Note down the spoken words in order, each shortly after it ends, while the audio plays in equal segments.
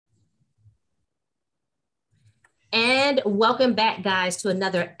And welcome back, guys, to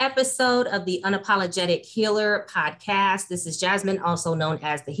another episode of the Unapologetic Healer podcast. This is Jasmine, also known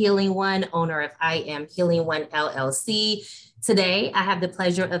as the Healing One, owner of I Am Healing One LLC. Today, I have the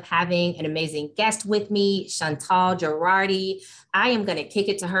pleasure of having an amazing guest with me, Chantal Girardi. I am going to kick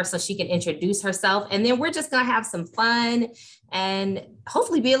it to her so she can introduce herself, and then we're just going to have some fun and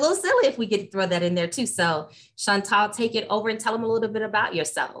hopefully be a little silly if we get to throw that in there too. So Chantal, take it over and tell them a little bit about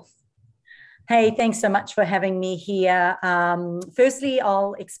yourself. Hey, thanks so much for having me here. Firstly,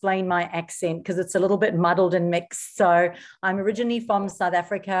 I'll explain my accent because it's a little bit muddled and mixed. So I'm originally from South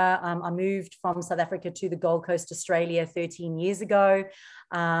Africa. I moved from South Africa to the Gold Coast, Australia 13 years ago,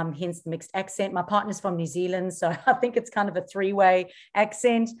 hence the mixed accent. My partner's from New Zealand, so I think it's kind of a three-way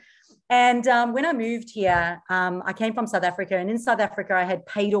accent. And when I moved here, I came from South Africa. And in South Africa, I had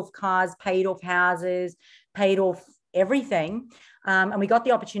paid off cars, paid off houses, paid off everything. And we got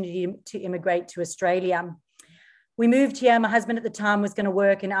the opportunity to immigrate to Australia. We moved here. My husband at the time was going to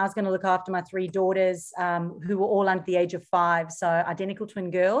work, and I was going to look after my three daughters, who were all under the age of 5. So identical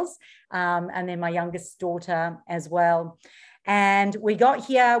twin girls, and then my youngest daughter as well. And we got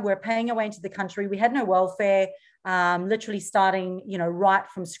here. We're paying our way into the country. We had no welfare, literally starting, right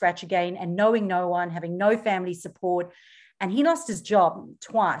from scratch again, and knowing no one, having no family support. And he lost his job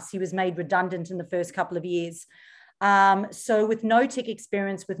twice. He was made redundant in the first couple of years. So with no tech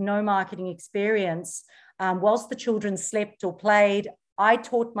experience, with no marketing experience, whilst the children slept or played, I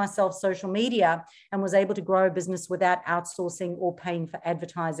taught myself social media and was able to grow a business without outsourcing or paying for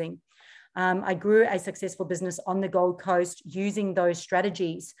advertising. I grew a successful business on the Gold Coast using those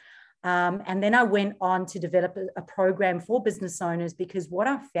strategies. And then I went on to develop a program for business owners, because what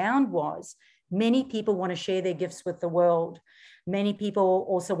I found was many people want to share their gifts with the world. Many people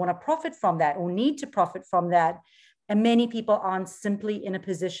also want to profit from that or need to profit from that. And many people aren't simply in a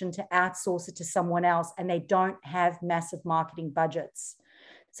position to outsource it to someone else, and they don't have massive marketing budgets.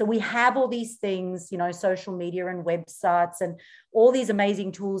 So we have all these things, social media and websites and all these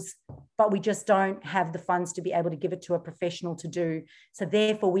amazing tools, but we just don't have the funds to be able to give it to a professional to do. So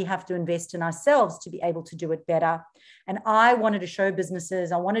therefore, we have to invest in ourselves to be able to do it better. And I wanted to show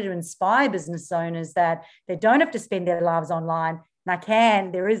businesses, I wanted to inspire business owners that they don't have to spend their lives online.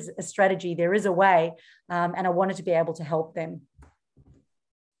 And there is a strategy, there is a way, and I wanted to be able to help them.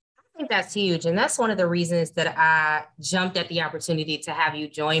 I think that's huge. And that's one of the reasons that I jumped at the opportunity to have you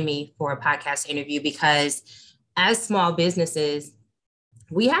join me for a podcast interview, because as small businesses,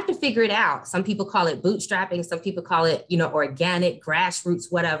 we have to figure it out. Some people call it bootstrapping. Some people call it, organic,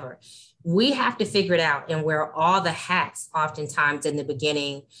 grassroots, whatever. We have to figure it out and wear all the hats oftentimes in the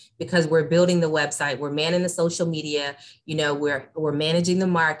beginning, because we're building the website, we're managing the social media, we're managing the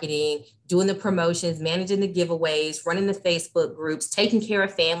marketing, doing the promotions, managing the giveaways, running the Facebook groups, taking care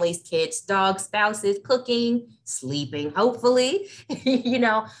of families, kids, dogs, spouses, cooking, sleeping, hopefully,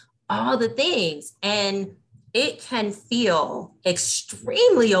 all the things. And it can feel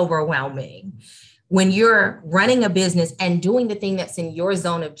extremely overwhelming when you're running a business and doing the thing that's in your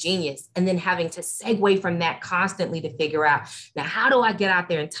zone of genius, and then having to segue from that constantly to figure out, now, how do I get out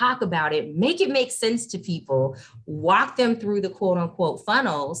there and talk about it, make it make sense to people, walk them through the quote unquote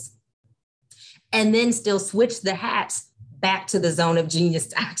funnels, and then still switch the hats back to the zone of genius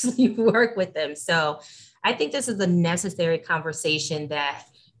to actually work with them. So I think this is a necessary conversation that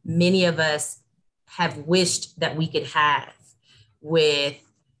many of us have wished that we could have with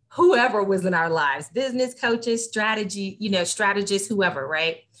whoever was in our lives, business coaches, strategists, whoever,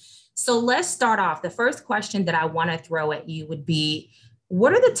 right? So let's start off. The first question that I want to throw at you would be,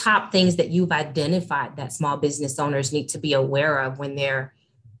 what are the top things that you've identified that small business owners need to be aware of when they're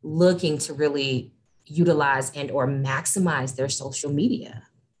looking to really utilize and or maximize their social media?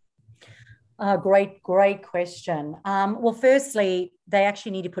 Great question. Well, firstly, they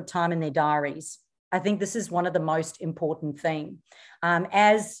actually need to put time in their diaries. I think this is one of the most important things.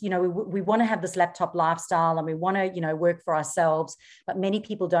 As you know, we want to have this laptop lifestyle and we want to, work for ourselves, but many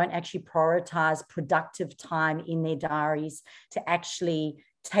people don't actually prioritize productive time in their diaries to actually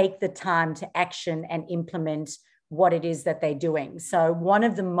take the time to action and implement what it is that they're doing. So one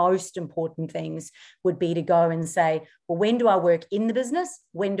of the most important things would be to go and say, well, when do I work in the business?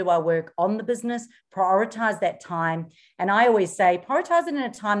 When do I work on the business? Prioritize that time. And I always say, prioritize it in a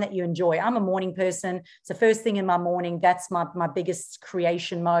time that you enjoy. I'm a morning person. So first thing in my morning, that's my biggest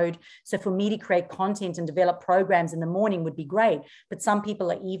creation mode. So for me to create content and develop programs in the morning would be great. But some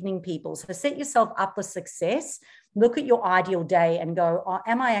people are evening people. So set yourself up for success. Look at your ideal day and go, oh,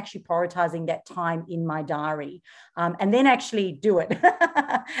 am I actually prioritizing that time in my diary? And then actually do it.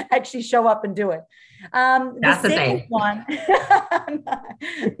 Actually show up and do it. That's the thing. one.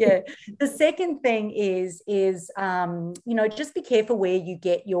 Yeah. The second thing is just be careful where you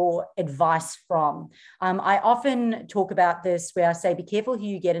get your advice from. I often talk about this where I say, be careful who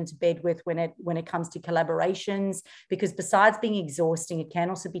you get into bed with when it comes to collaborations, because besides being exhausting, it can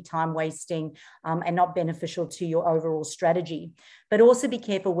also be time wasting and not beneficial to your overall strategy. But also be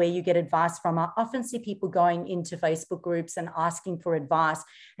careful where you get advice from. I often see people going into Facebook groups and asking for advice,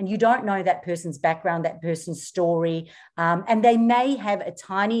 and you don't know that person's background, that person's story, and they may have a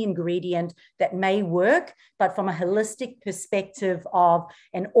tiny ingredient that may work, but from a holistic perspective of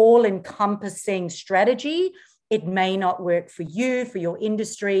an all-encompassing strategy, it may not work for you, for your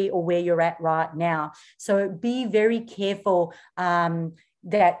industry, or where you're at right now. So be very careful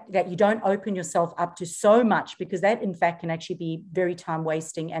that you don't open yourself up to so much, because that in fact can actually be very time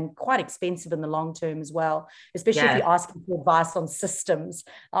wasting and quite expensive in the long term as well, especially if you're asking for advice on systems.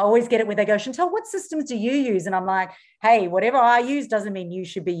 I always get it where they go, Chantel, what systems do you use? And I'm like, hey, whatever I use doesn't mean you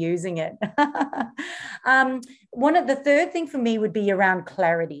should be using it. The third thing for me would be around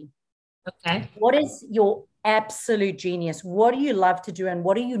clarity. Okay. What is your absolute genius? What do you love to do and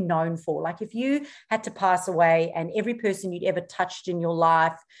what are you known for? Like if you had to pass away and every person you'd ever touched in your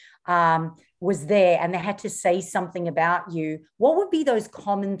life was there and they had to say something about you, what would be those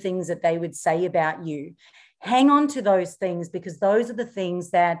common things that they would say about you? Hang on to those things, because those are the things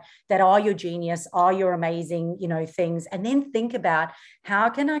that are your genius, are your amazing, things. And then think about, how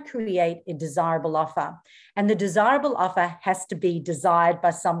can I create a desirable offer? And the desirable offer has to be desired by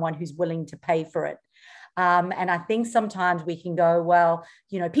someone who's willing to pay for it. And I think sometimes we can go, well,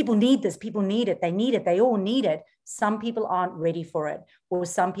 people need this, people need it, they all need it. Some people aren't ready for it, or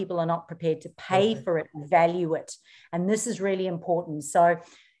some people are not prepared to pay for it, value it. And this is really important. So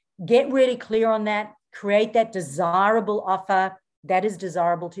get really clear on that. Create that desirable offer that is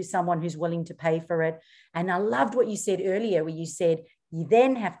desirable to someone who's willing to pay for it. And I loved what you said earlier, where you said you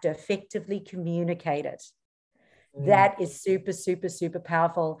then have to effectively communicate it. That is super, super, super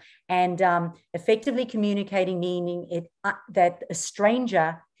powerful. And effectively communicating, meaning that a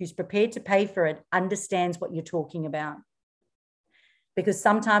stranger who's prepared to pay for it understands what you're talking about. Because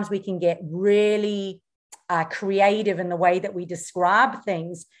sometimes we can get really creative in the way that we describe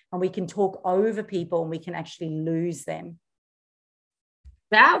things, and we can talk over people and we can actually lose them.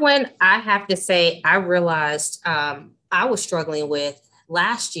 That one, I have to say, I realized I was struggling with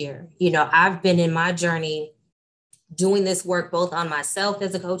last year. I've been in my journey doing this work both on myself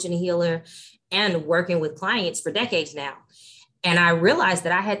as a coach and a healer and working with clients for decades now. And I realized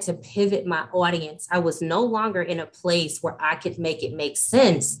that I had to pivot my audience. I was no longer in a place where I could make it make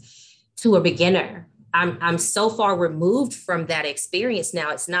sense to a beginner. I'm so far removed from that experience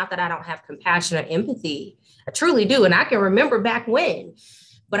now. It's not that I don't have compassion or empathy. I truly do. And I can remember back when,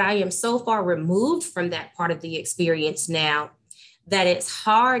 but I am so far removed from that part of the experience now that it's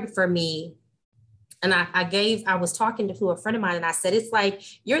hard for me. And I was talking to a friend of mine and I said, it's like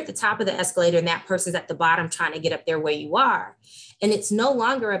you're at the top of the escalator and that person's at the bottom trying to get up there where you are. And it's no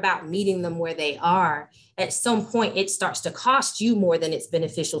longer about meeting them where they are. At some point, it starts to cost you more than it's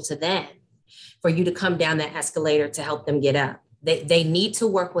beneficial to them for you to come down that escalator to help them get up. They need to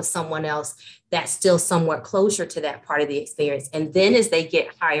work with someone else that's still somewhat closer to that part of the experience. And then as they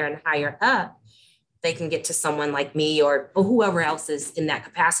get higher and higher up, they can get to someone like me or whoever else is in that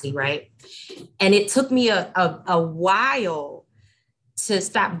capacity, right? And it took me a while to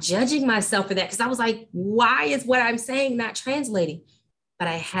stop judging myself for that, because I was like, why is what I'm saying not translating? But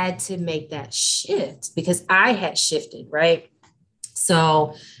I had to make that shift because I had shifted, right?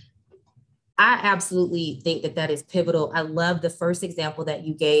 So I absolutely think that is pivotal. I love the first example that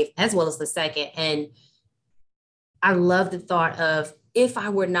you gave, as well as the second. And I love the thought of, if I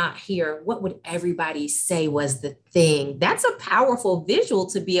were not here, what would everybody say was the thing? That's a powerful visual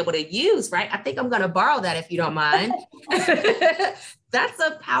to be able to use, right? I think I'm going to borrow that if you don't mind. That's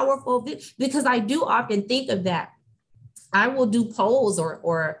a powerful, because I do often think of that. I will do polls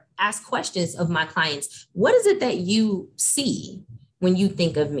or ask questions of my clients. What is it that you see when you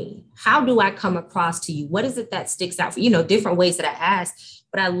think of me? How do I come across to you? What is it that sticks out for you? Different ways that I ask.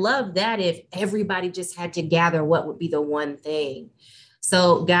 But I love that if everybody just had to gather what would be the one thing.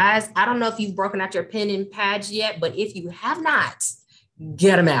 So guys, I don't know if you've broken out your pen and pads yet, but if you have not,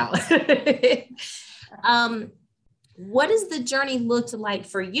 get them out. What does the journey look like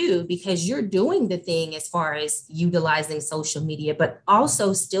for you? Because you're doing the thing as far as utilizing social media, but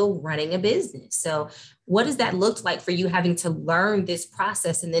also still running a business. So what does that look like for you, having to learn this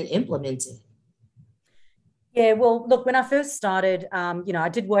process and then implement it? Yeah, well, look, when I first started, I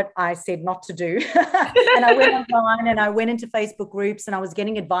did what I said not to do. And I went online and I went into Facebook groups and I was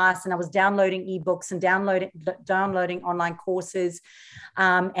getting advice and I was downloading ebooks and downloading online courses.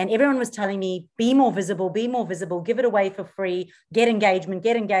 And everyone was telling me, be more visible, give it away for free, get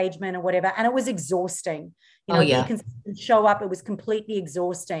engagement or whatever. And it was exhausting, Oh, be yeah. consistent, show up. It was completely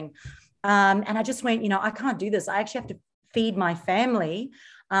exhausting. And I just went, I can't do this. I actually have to feed my family.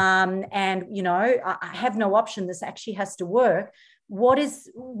 And I have no option. This actually has to work.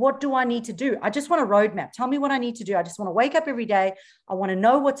 What do I need to do? I just want a roadmap. Tell me what I need to do. I just want to wake up every day. I want to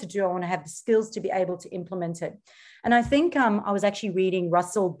know what to do. I want to have the skills to be able to implement it. And I think I was actually reading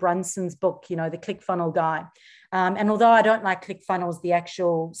Russell Brunson's book, the ClickFunnels guy. And although I don't like ClickFunnels, the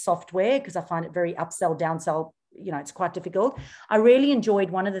actual software, because I find it very upsell, downsell, it's quite difficult. I really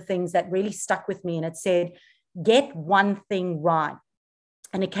enjoyed one of the things that really stuck with me, and it said, get one thing right.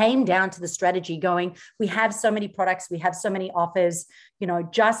 And it came down to the strategy going, we have so many products, we have so many offers,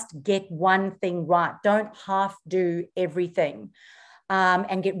 just get one thing right. Don't half do everything.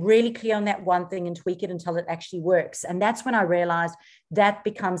 And get really clear on that one thing and tweak it until it actually works. And that's when I realized that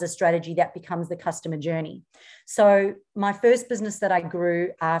becomes a strategy, that becomes the customer journey. So my first business that I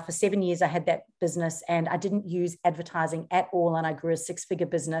grew, for 7 years, I had that business and I didn't use advertising at all. And I grew a 6-figure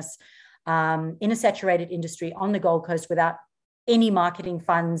business in a saturated industry on the Gold Coast without any marketing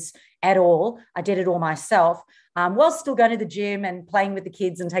funds at all. I did it all myself, while still going to the gym and playing with the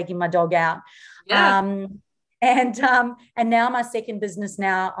kids and taking my dog out. Yeah. And now my second business,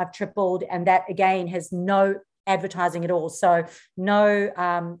 now I've tripled, and that again has no advertising at all. So no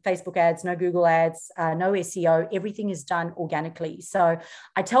Facebook ads, no Google ads, no SEO. Everything is done organically. So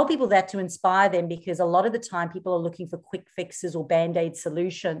I tell people that to inspire them, because a lot of the time people are looking for quick fixes or band-aid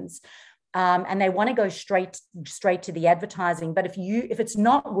solutions. And they want to go straight to the advertising. But if it's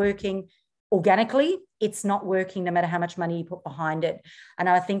not working organically, it's not working no matter how much money you put behind it. And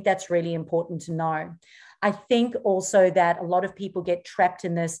I think that's really important to know. I think also that a lot of people get trapped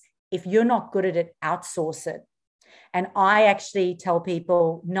in this. If you're not good at it, outsource it. And I actually tell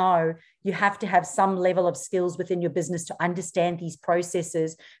people, no, you have to have some level of skills within your business to understand these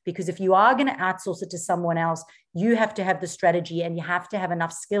processes, because if you are going to outsource it to someone else, you have to have the strategy and you have to have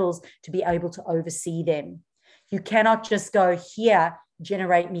enough skills to be able to oversee them. You cannot just go, here,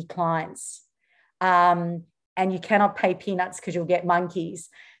 generate me clients. And you cannot pay peanuts because you'll get monkeys.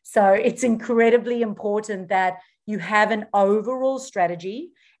 So it's incredibly important that you have an overall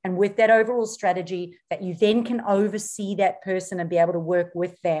strategy. And with that overall strategy, that you then can oversee that person and be able to work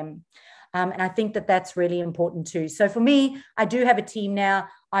with them. And I think that that's really important too. So for me, I do have a team now.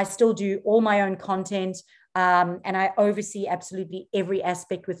 I still do all my own content. And I oversee absolutely every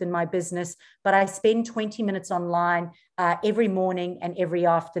aspect within my business. But I spend 20 minutes online every morning and every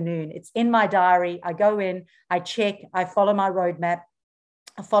afternoon. It's in my diary. I go in, I check, I follow my roadmap,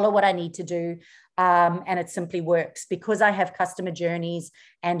 I follow what I need to do. And it simply works because I have customer journeys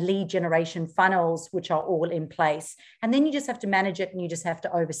and lead generation funnels, which are all in place. And then you just have to manage it and you just have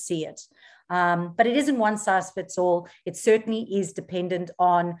to oversee it. But it isn't one size fits all. It certainly is dependent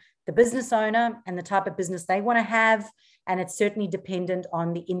on the business owner and the type of business they want to have. And it's certainly dependent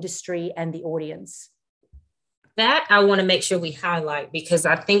on the industry and the audience. That I want to make sure we highlight, because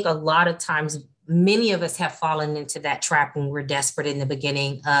I think a lot of times many of us have fallen into that trap when we're desperate in the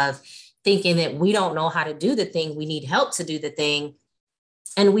beginning of thinking that we don't know how to do the thing. We need help to do the thing.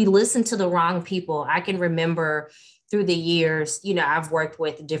 And we listen to the wrong people. I can remember through the years, I've worked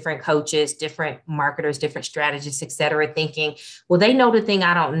with different coaches, different marketers, different strategists, et cetera, thinking, well, they know the thing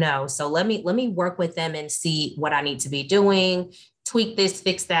I don't know. So let me work with them and see what I need to be doing, tweak this,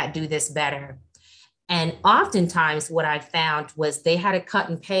 fix that, do this better. And oftentimes what I found was they had a cut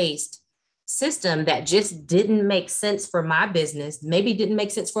and paste system that just didn't make sense for my business, maybe didn't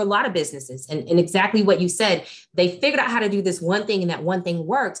make sense for a lot of businesses. And exactly what you said, they figured out how to do this one thing and that one thing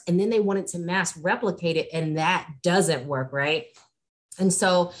works. And then they wanted to mass replicate it and that doesn't work, right? And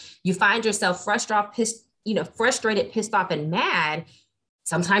so you find yourself frustrated, pissed off and mad,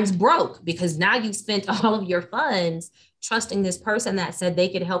 sometimes broke, because now you've spent all of your funds trusting this person that said they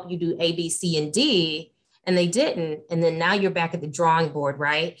could help you do A, B, C, and D, and they didn't. And then now you're back at the drawing board,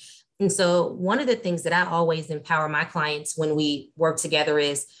 right? And so one of the things that I always empower my clients when we work together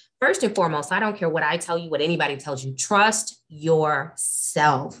is, first and foremost, I don't care what I tell you, what anybody tells you, trust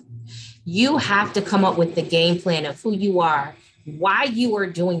yourself. You have to come up with the game plan of who you are, why you are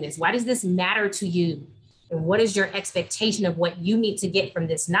doing this. Why does this matter to you? And what is your expectation of what you need to get from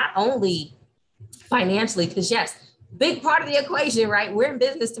this? Not only financially, because yes, big part of the equation, right? We're in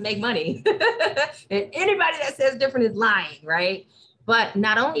business to make money. And anybody that says different is lying, right? But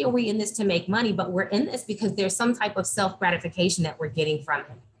not only are we in this to make money, but we're in this because there's some type of self gratification that we're getting from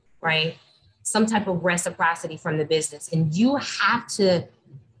it, right? Some type of reciprocity from the business. And you have to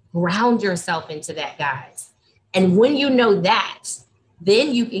ground yourself into that, guys. And when you know that,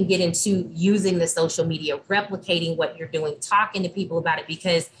 then you can get into using the social media, replicating what you're doing, talking to people about it.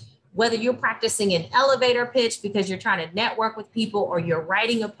 Because whether you're practicing an elevator pitch because you're trying to network with people, or you're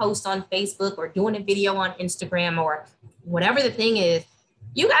writing a post on Facebook, or doing a video on Instagram, or whatever the thing is,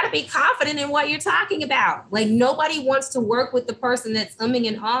 you got to be confident in what you're talking about. Like, nobody wants to work with the person that's umming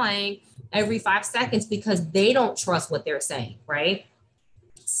and ahhing every 5 seconds because they don't trust what they're saying, right?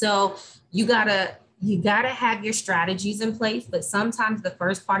 So you gotta have your strategies in place, but sometimes the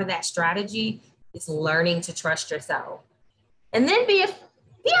first part of that strategy is learning to trust yourself, and then be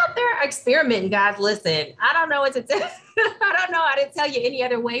out there experimenting, guys. Listen, I don't know what to tell. I don't know how to tell you any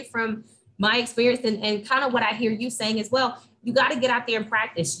other way from my experience, and kind of what I hear you saying as well. You got to get out there and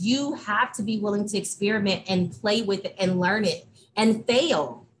practice. You have to be willing to experiment and play with it and learn it and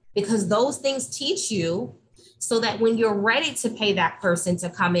fail, because those things teach you, so that when you're ready to pay that person to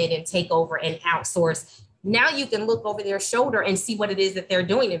come in and take over and outsource, now you can look over their shoulder and see what it is that they're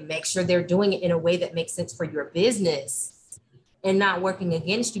doing and make sure they're doing it in a way that makes sense for your business and not working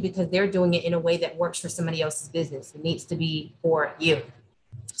against you because they're doing it in a way that works for somebody else's business. It needs to be for you.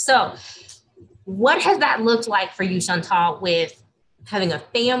 So what has that looked like for you, Chantal, with having a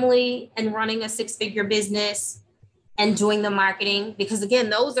family and running a 6-figure business and doing the marketing? Because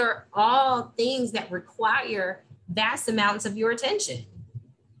again, those are all things that require vast amounts of your attention.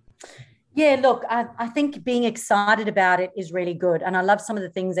 Yeah, look, I think being excited about it is really good. And I love some of the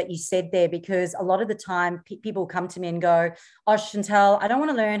things that you said there, because a lot of the time people come to me and go, oh, Chantal, I don't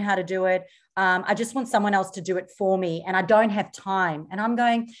want to learn how to do it. I just want someone else to do it for me, and I don't have time. And I'm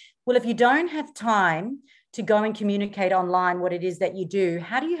going, well, if you don't have time to go and communicate online what it is that you do,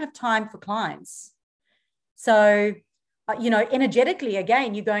 how do you have time for clients? So, energetically,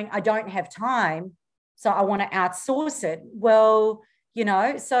 again, you're going, I don't have time, so I want to outsource it. Well,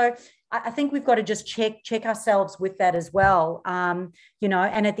 so I think we've got to just check ourselves with that as well. And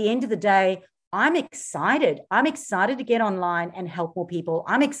at the end of the day, I'm excited. I'm excited to get online and help more people.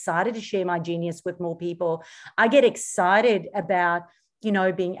 I'm excited to share my genius with more people. I get excited about,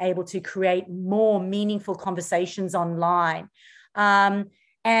 being able to create more meaningful conversations online.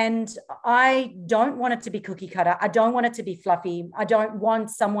 And I don't want it to be cookie cutter. I don't want it to be fluffy. I don't want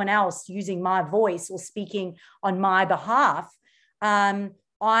someone else using my voice or speaking on my behalf.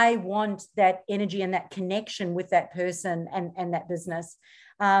 I want that energy and that connection with that person and that business.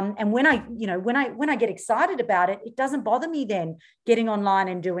 And when I get excited about it, it doesn't bother me then getting online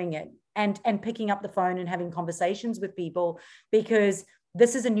and doing it and picking up the phone and having conversations with people, because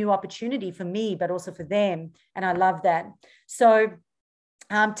this is a new opportunity for me, but also for them. And I love that. So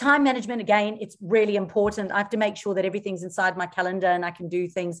time management, again, it's really important. I have to make sure that everything's inside my calendar and I can do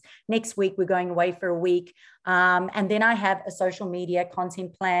things. Next week, we're going away for a week. And then I have a social media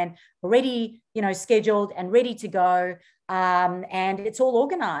content plan already, scheduled and ready to go. And it's all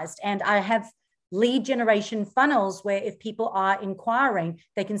organized. And I have lead generation funnels where if people are inquiring,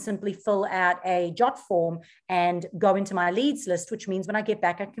 they can simply fill out a jot form and go into my leads list, which means when I get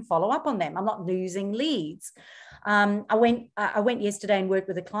back, I can follow up on them. I'm not losing leads. I went yesterday and worked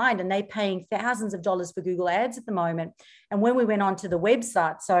with a client, and they're paying thousands of dollars for Google Ads at the moment. And when we went onto the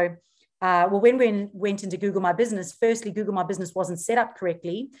website, when we went into Google My Business, firstly, Google My Business wasn't set up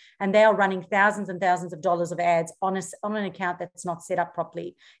correctly, and they are running thousands and thousands of dollars of ads on an account that's not set up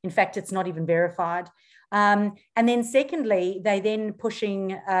properly. In fact, it's not even verified. And then secondly, they then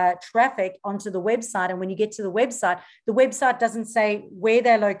pushing traffic onto the website. And when you get to the website doesn't say where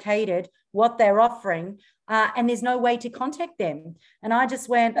they're located, what they're offering, and there's no way to contact them. And I just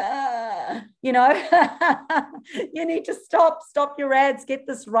went, you need to stop your ads, get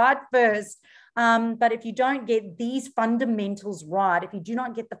this right first. But if you don't get these fundamentals right, if you do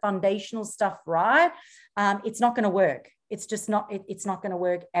not get the foundational stuff right, it's not going to work. It's just not, it's not going to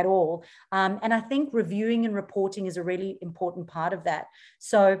work at all. And I think reviewing and reporting is a really important part of that.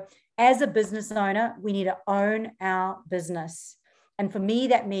 So as a business owner, we need to own our business. And for me,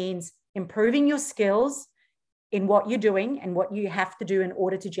 that means improving your skills in what you're doing and what you have to do in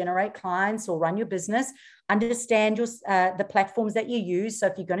order to generate clients or run your business. Understand the platforms that you use. So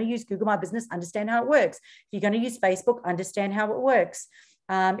if you're going to use Google My Business, understand how it works. If you're going to use Facebook, understand how it works.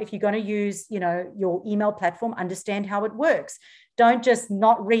 If you're going to use, your email platform, understand how it works. Don't just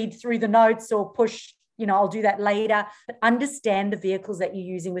not read through the notes or push, I'll do that later, but understand the vehicles that you're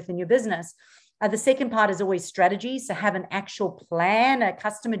using within your business. The second part is always strategy. So have an actual plan, a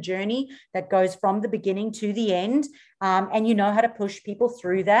customer journey that goes from the beginning to the end, and you know how to push people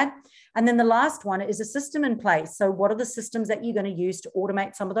through that. And then the last one is a system in place. So what are the systems that you're going to use to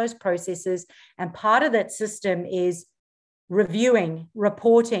automate some of those processes? And part of that system is reviewing,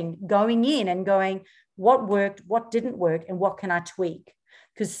 reporting, going in and going, what worked, what didn't work, and what can I tweak?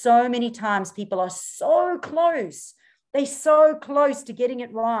 Because so many times people are so close. They're so close to getting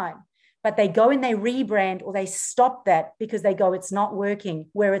it right, but they go and they rebrand or they stop that because they go, it's not working,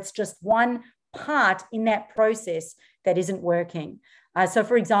 where it's just one part in that process that isn't working. So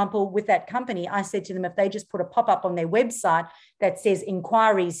for example, with that company, I said to them, if they just put a pop-up on their website that says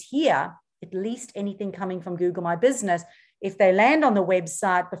inquiries here, at least anything coming from Google My Business, if they land on the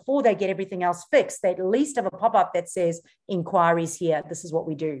website before they get everything else fixed, they at least have a pop-up that says inquiries here. This is what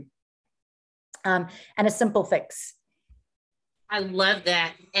we do. And a simple fix. I love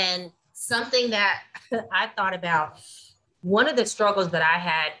that. And something that I thought about, one of the struggles that I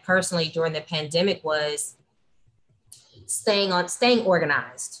had personally during the pandemic was staying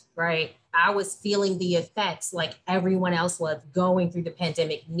organized, right? I was feeling the effects like everyone else was going through the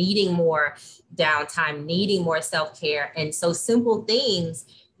pandemic, needing more downtime, needing more self-care. And so simple things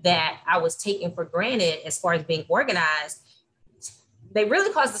that I was taking for granted as far as being organized, they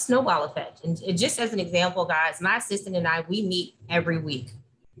really caused a snowball effect. And just as an example, guys, my assistant and I, we meet every week.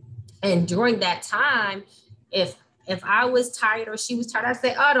 And during that time, if I was tired or she was tired, I'd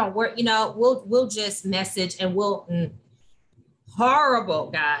say, oh, don't worry, we'll just message and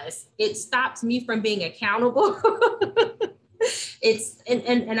horrible, guys. It stopped me from being accountable.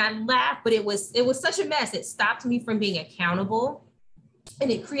 And I laugh, but it was such a mess. It stopped me from being accountable. And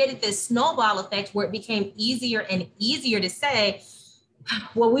it created this snowball effect where it became easier and easier to say,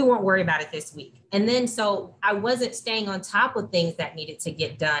 well, we won't worry about it this week. And then so I wasn't staying on top of things that needed to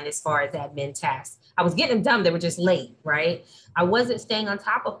get done as far as admin tasks. I was getting them done. They were just late, right? I wasn't staying on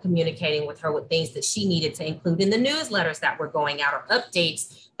top of communicating with her with things that she needed to include in the newsletters that were going out or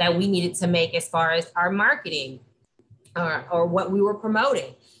updates that we needed to make as far as our marketing or what we were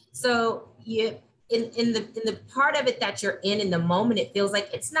promoting. So in the part of it that you're in the moment, it feels like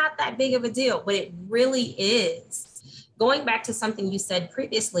it's not that big of a deal, but it really is. Going back to something you said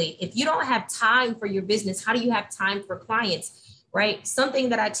previously, if you don't have time for your business, how do you have time for clients, right? Something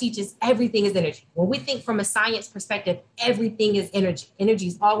that I teach is everything is energy. When we think from a science perspective, everything is energy. Energy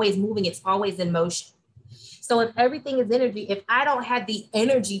is always moving. It's always in motion. So if everything is energy, if I don't have the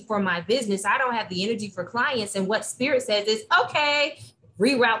energy for my business, I don't have the energy for clients. And what Spirit says is, okay,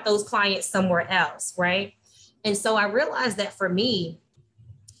 reroute those clients somewhere else, right? And so I realized that for me,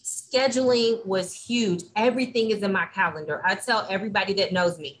 scheduling was huge. Everything is in my calendar. I tell everybody that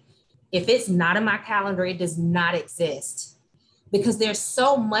knows me, if it's not in my calendar, it does not exist, because there's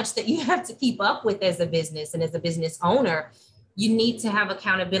so much that you have to keep up with as a business and as a business owner. You need to have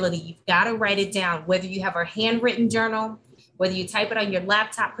accountability. You've got to write it down, whether you have a handwritten journal, whether you type it on your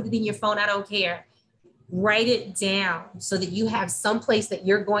laptop, put it in your phone, I don't care. Write it down so that you have some place that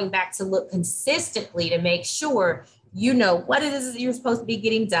you're going back to look consistently to make sure you know what it is that you're supposed to be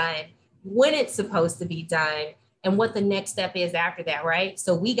getting done, when it's supposed to be done, and what the next step is after that, right?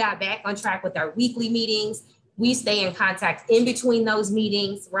 So we got back on track with our weekly meetings. We stay in contact in between those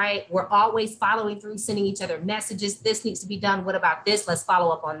meetings, right? We're always following through, sending each other messages. This needs to be done. What about this? Let's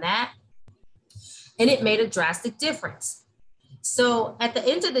follow up on that. And it made a drastic difference. So at the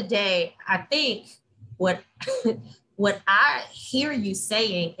end of the day, I think what I hear you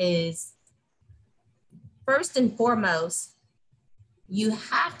saying is, first and foremost, you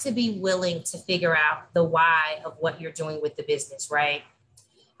have to be willing to figure out the why of what you're doing with the business, right?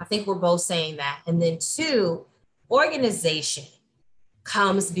 I think we're both saying that. And then two, organization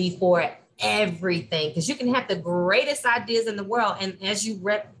comes before everything, because you can have the greatest ideas in the world. And as you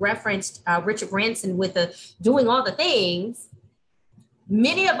referenced Richard Branson with the doing all the things,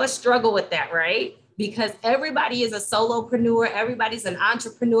 many of us struggle with that, right? Because everybody is a solopreneur, everybody's an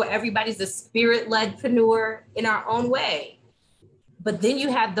entrepreneur, everybody's a spirit-ledpreneur in our own way. But then you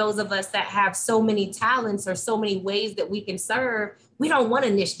have those of us that have so many talents or so many ways that we can serve. We don't want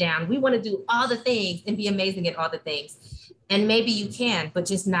to niche down. We want to do all the things and be amazing at all the things. And maybe you can, but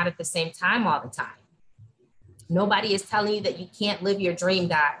just not at the same time all the time. Nobody is telling you that you can't live your dream,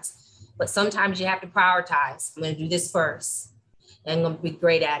 guys. But sometimes you have to prioritize. I'm going to do this first, and I'm going to be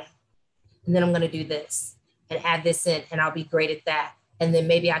great at it. And then I'm going to do this and add this in, and I'll be great at that. And then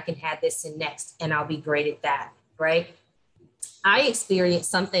maybe I can add this in next, and I'll be great at that, right? I experienced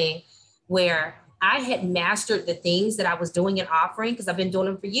something where I had mastered the things that I was doing and offering because I've been doing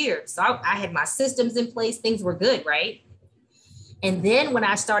them for years. So I had my systems in place. Things were good, right? And then when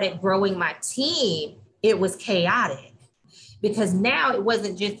I started growing my team, it was chaotic because now it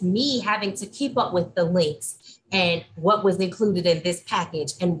wasn't just me having to keep up with the links and what was included in this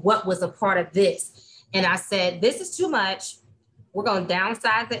package and what was a part of this. And I said, this is too much. We're going to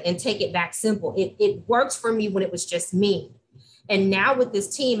downsize it and take it back simple. It works for me when it was just me. And now with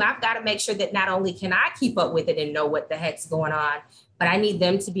this team, I've got to make sure that not only can I keep up with it and know what the heck's going on, but I need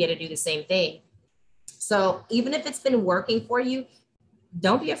them to be able to do the same thing. So even if it's been working for you,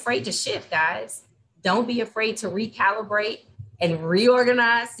 don't be afraid to shift, guys. Don't be afraid to recalibrate and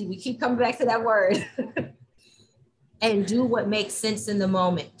reorganize. See, we keep coming back to that word. And do what makes sense in the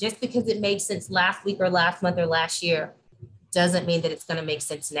moment. Just because it made sense last week or last month or last year doesn't mean that it's going to make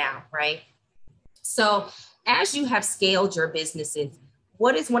sense now, right? So as you have scaled your businesses,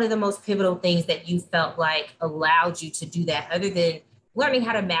 what is one of the most pivotal things that you felt like allowed you to do that, other than learning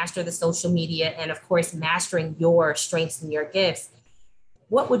how to master the social media and, of course, mastering your strengths and your gifts?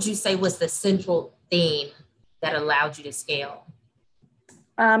 What would you say was the central theme that allowed you to scale?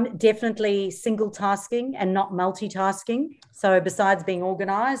 Definitely single tasking and not multitasking. So besides being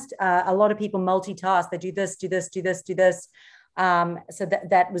organized, a lot of people multitask. They do this, do this, do this, do this. So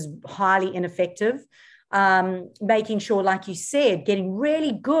that was highly ineffective. Making sure, like you said, getting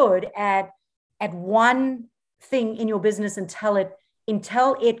really good at one thing in your business until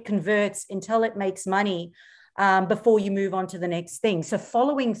it converts, until it makes money, before you move on to the next thing. So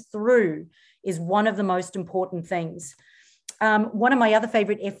following through is one of the most important things. One of my other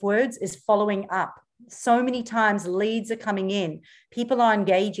favorite F words is following up. So many times leads are coming in, people are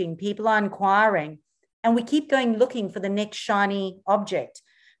engaging, people are inquiring, and we keep going looking for the next shiny object,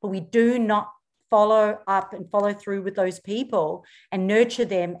 but we do not follow up and follow through with those people and nurture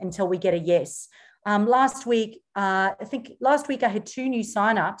them until we get a yes. Last week I had 2 new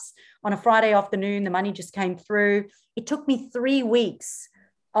signups on a Friday afternoon. The money just came through. It took me 3 weeks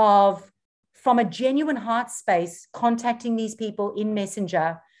from a genuine heart space, contacting these people in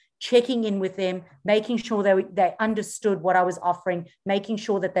Messenger, checking in with them, making sure they understood what I was offering, making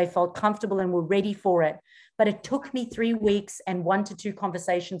sure that they felt comfortable and were ready for it. But it took me 3 weeks and 1 to 2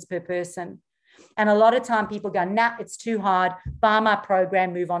 conversations per person. And a lot of time people go, nah, it's too hard, bar my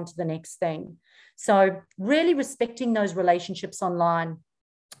program, move on to the next thing. So really respecting those relationships online,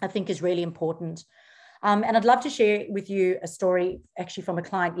 I think, is really important. And I'd love to share with you a story actually from a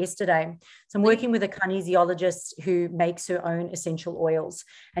client yesterday. So I'm working with a kinesiologist who makes her own essential oils,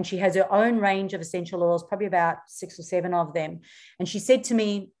 and she has her own range of essential oils, probably about 6 or 7 of them. And she said to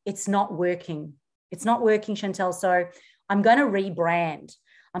me, it's not working. It's not working, Chantel. So I'm going to rebrand.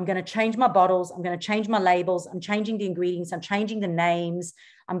 I'm going to change my bottles. I'm going to change my labels. I'm changing the ingredients. I'm changing the names.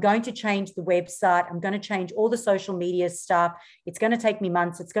 I'm going to change the website. I'm going to change all the social media stuff. It's going to take me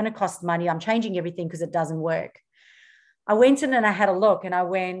months. It's going to cost money. I'm changing everything because it doesn't work. I went in and I had a look and I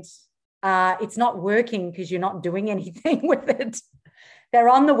went, it's not working because you're not doing anything with it. They're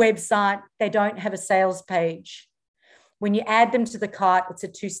on the website. They don't have a sales page. When you add them to the cart, it's a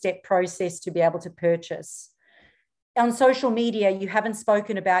 2-step process to be able to purchase. On social media, you haven't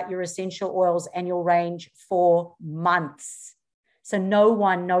spoken about your essential oils and your range for months. So no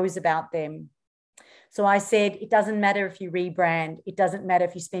one knows about them. So I said, it doesn't matter if you rebrand. It doesn't matter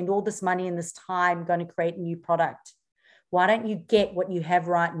if you spend all this money and this time going to create a new product. Why don't you get what you have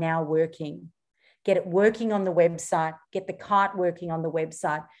right now working? Get it working on the website. Get the cart working on the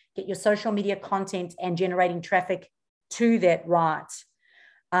website. Get your social media content and generating traffic to that right.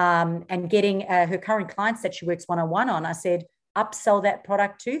 And getting her current clients that she works one-on-one on, I said, upsell that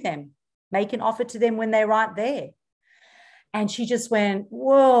product to them, make an offer to them when they're right there. And she just went,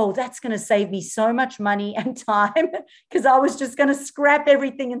 whoa, that's going to save me so much money and time, because I was just going to scrap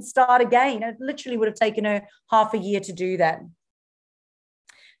everything and start again. It literally would have taken her half a year to do that.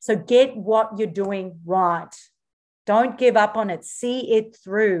 So get what you're doing right. Don't give up on it. See it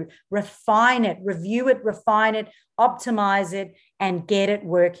through, refine it, review it, refine it, optimize it, and get it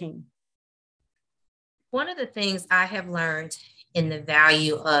working. One of the things I have learned in the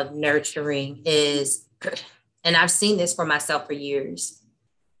value of nurturing is, and I've seen this for myself for years,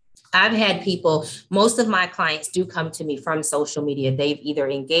 I've had people, most of my clients do come to me from social media. They've either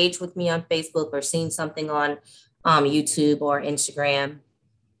engaged with me on Facebook or seen something on YouTube or Instagram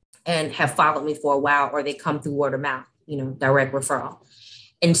and have followed me for a while, or they come through word of mouth, direct referral.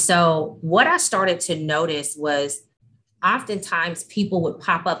 And so what I started to notice was oftentimes people would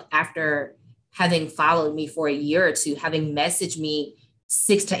pop up after having followed me for a year or two, having messaged me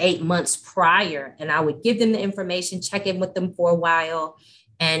 6 to 8 months prior, and I would give them the information, check in with them for a while.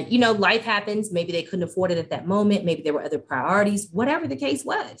 And, life happens. Maybe they couldn't afford it at that moment. Maybe there were other priorities, whatever the case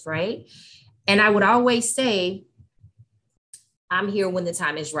was, right? And I would always say, I'm here when the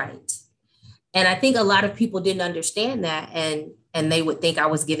time is right. And I think a lot of people didn't understand that, and they would think I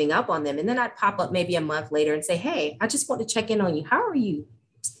was giving up on them. And then I'd pop up maybe a month later and say, hey, I just want to check in on you. How are you?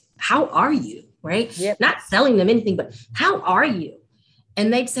 How are you? Right? Yep. Not selling them anything, but how are you?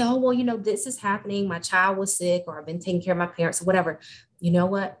 And they'd say, oh, well, this is happening. My child was sick, or I've been taking care of my parents, or whatever. You know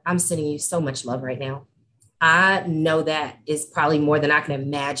what? I'm sending you so much love right now. I know that is probably more than I can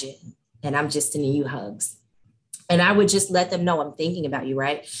imagine. And I'm just sending you hugs. And I would just let them know I'm thinking about you,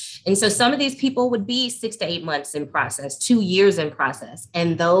 right? And so some of these people would be 6 to 8 months in process, 2 years in process.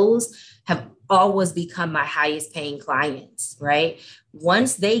 And those have always become my highest paying clients, right?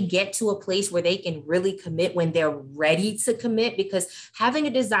 Once they get to a place where they can really commit when they're ready to commit, because having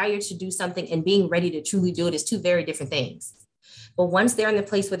a desire to do something and being ready to truly do it is two very different things. But once they're in the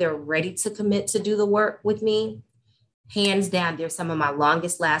place where they're ready to commit to do the work with me, hands down, they're some of my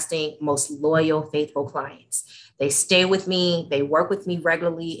longest lasting, most loyal, faithful clients. They stay with me. They work with me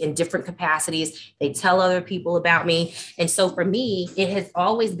regularly in different capacities. They tell other people about me. And so for me, it has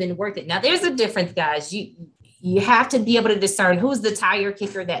always been worth it. Now, there's a difference, guys. You have to be able to discern who's the tire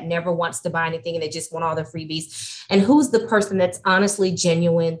kicker that never wants to buy anything and they just want all the freebies, and who's the person that's honestly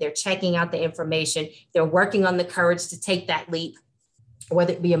genuine. They're checking out the information. They're working on the courage to take that leap,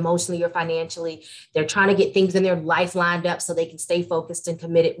 whether it be emotionally or financially. They're trying to get things in their life lined up so they can stay focused and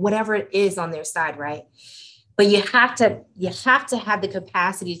committed, whatever it is on their side, right? But you have to have the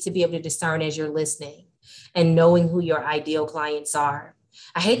capacity to be able to discern as you're listening and knowing who your ideal clients are.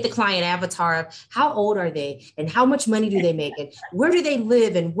 I hate the client avatar of how old are they and how much money do they make and where do they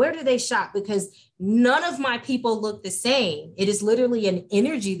live and where do they shop, because none of my people look the same. It is literally an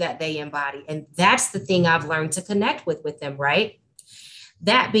energy that they embody. And that's the thing I've learned to connect with them, right?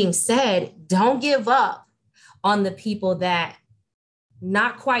 That being said, don't give up on the people that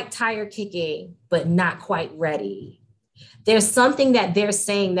not quite tire kicking, but not quite ready. There's something that they're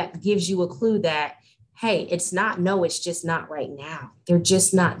saying that gives you a clue that, hey, it's not no, it's just not right now. They're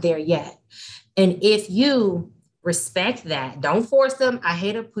just not there yet. And if you respect that, don't force them. I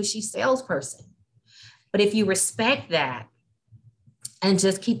hate a pushy salesperson. But if you respect that and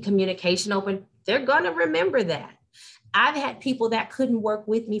just keep communication open, they're going to remember that. I've had people that couldn't work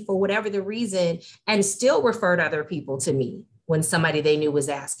with me for whatever the reason and still referred other people to me when somebody they knew was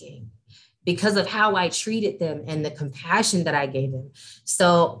asking, because of how I treated them and the compassion that I gave them.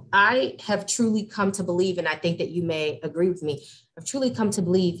 So I have truly come to believe, and I think that you may agree with me, I've truly come to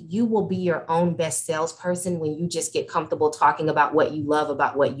believe you will be your own best salesperson when you just get comfortable talking about what you love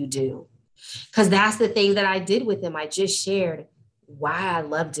about what you do. Because that's the thing that I did with them. I just shared why I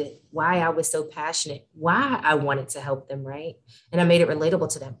loved it, why I was so passionate, why I wanted to help them, right? And I made it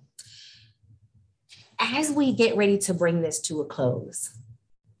relatable to them. As we get ready to bring this to a close,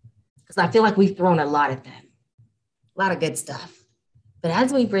 because I feel like we've thrown a lot at them, a lot of good stuff. But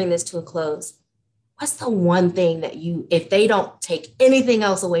as we bring this to a close, what's the one thing that you, if they don't take anything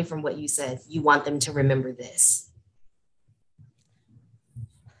else away from what you said, you want them to remember this?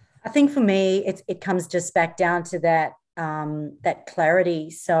 I think for me, it comes just back down to that clarity.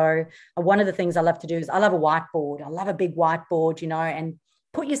 So one of the things I love to do is I love a whiteboard. I love a big whiteboard, and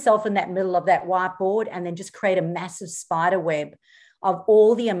put yourself in that middle of that whiteboard and then just create a massive spider web of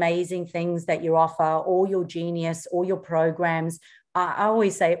all the amazing things that you offer, all your genius, all your programs. I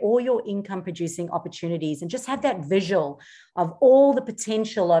always say all your income producing opportunities, and just have that visual of all the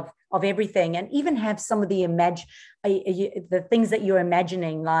potential of everything, and even have some of the the things that you're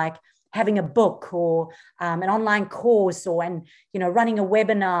imagining, like having a book or an online course, or running a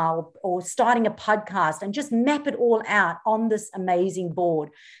webinar or starting a podcast, and just map it all out on this amazing board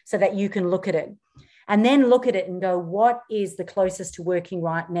so that you can look at it. And then look at it and go, what is the closest to working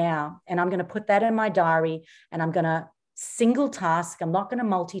right now? And I'm going to put that in my diary, and I'm going to single task. I'm not going to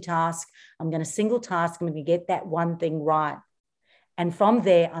multitask. I'm going to single task. I'm going to get that one thing right. And from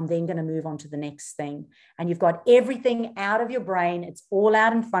there, I'm then going to move on to the next thing. And you've got everything out of your brain. It's all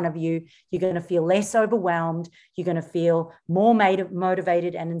out in front of you. You're going to feel less overwhelmed. You're going to feel more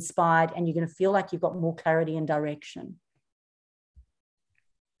motivated and inspired. And you're going to feel like you've got more clarity and direction.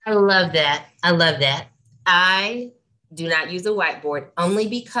 I love that. I love that. I do not use a whiteboard only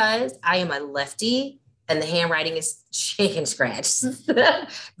because I am a lefty and the handwriting is chicken scratch.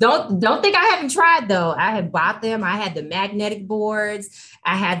 Don't think I haven't tried though. I have bought them. I had the magnetic boards.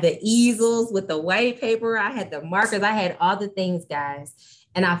 I had the easels with the white paper. I had the markers. I had all the things, guys.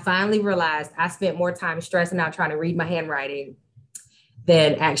 And I finally realized I spent more time stressing out trying to read my handwriting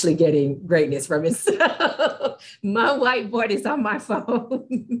than actually getting greatness from it. So my whiteboard is on my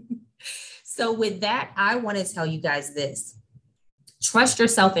phone. So with that, I want to tell you guys this. Trust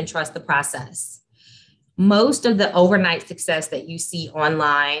yourself and trust the process. most of the overnight success that you see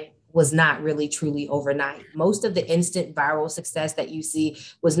online was not really truly overnight. Most of the instant viral success that you see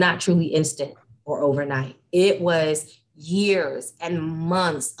was not truly instant or overnight. It was years and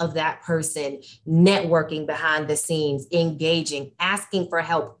months of that person networking behind the scenes, engaging, asking for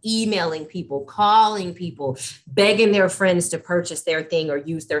help, emailing people, calling people, begging their friends to purchase their thing or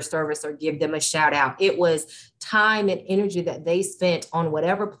use their service or give them a shout out. It was time and energy that they spent on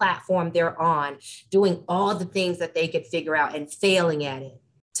whatever platform they're on, doing all the things that they could figure out and failing at it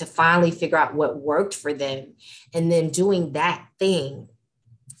to finally figure out what worked for them, and then doing that thing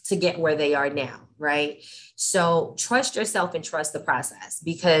to get where they are now, right? So trust yourself and trust the process,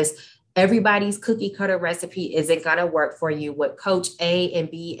 because everybody's cookie cutter recipe isn't going to work for you. What coach A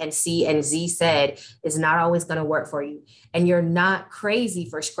and B and C and Z said is not always going to work for you. And you're not crazy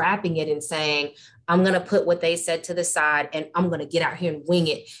for scrapping it and saying, I'm going to put what they said to the side and I'm going to get out here and wing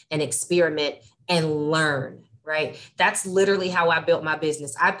it and experiment and learn. Right? That's literally how I built my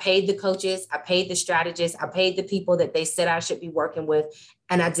business. I paid the coaches, I paid the strategists, I paid the people that they said I should be working with,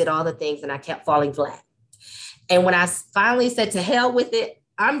 and I did all the things and I kept falling flat. And when I finally said to hell with it,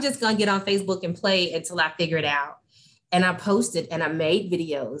 I'm just going to get on Facebook and play until I figure it out. And I posted and I made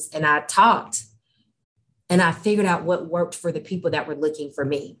videos and I talked and I figured out what worked for the people that were looking for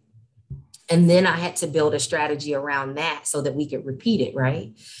me. And then I had to build a strategy around that so that we could repeat it,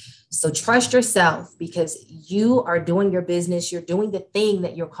 right? So trust yourself, because you are doing your business. You're doing the thing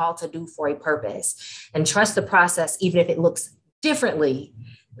that you're called to do for a purpose, and trust the process, even if it looks differently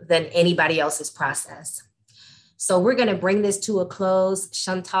than anybody else's process. So we're going to bring this to a close.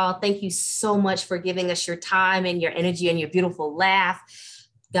 Chantal, thank you so much for giving us your time and your energy and your beautiful laugh.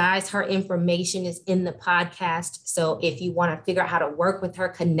 Guys, her information is in the podcast. So if you want to figure out how to work with her,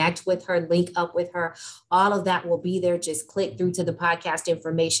 connect with her, link up with her, all of that will be there. Just click through to the podcast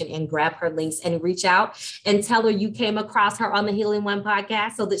information and grab her links and reach out and tell her you came across her on the Healing One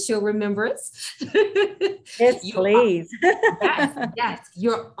podcast so that she'll remember us. Yes, please. Yes.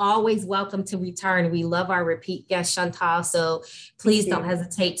 You're always welcome to return. We love our repeat guest, Chantal. So please don't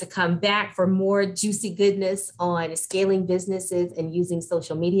hesitate to come back for more juicy goodness on scaling businesses and using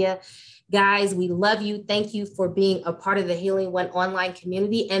social media. Guys, we love you. Thank you for being a part of the Healing One online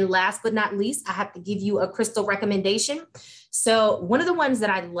community. And last but not least, I have to give you a crystal recommendation. So one of the ones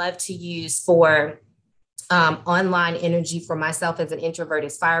that I love to use for online energy for myself as an introvert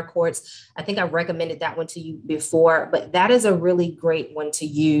is fire quartz. I think I've recommended that one to you before, but that is a really great one to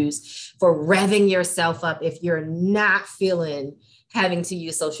use for revving yourself up if you're not feeling having to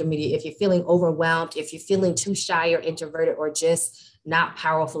use social media, if you're feeling overwhelmed, if you're feeling too shy or introverted or just not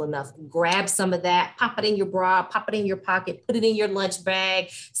powerful enough. Grab some of that, pop it in your bra, pop it in your pocket, put it in your lunch bag,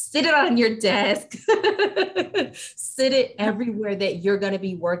 sit it on your desk, sit it everywhere that you're going to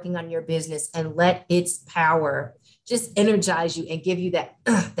be working on your business, and let its power just energize you and give you that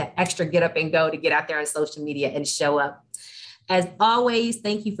extra get up and go to get out there on social media and show up. As always,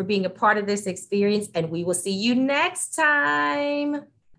 thank you for being a part of this experience, and we will see you next time.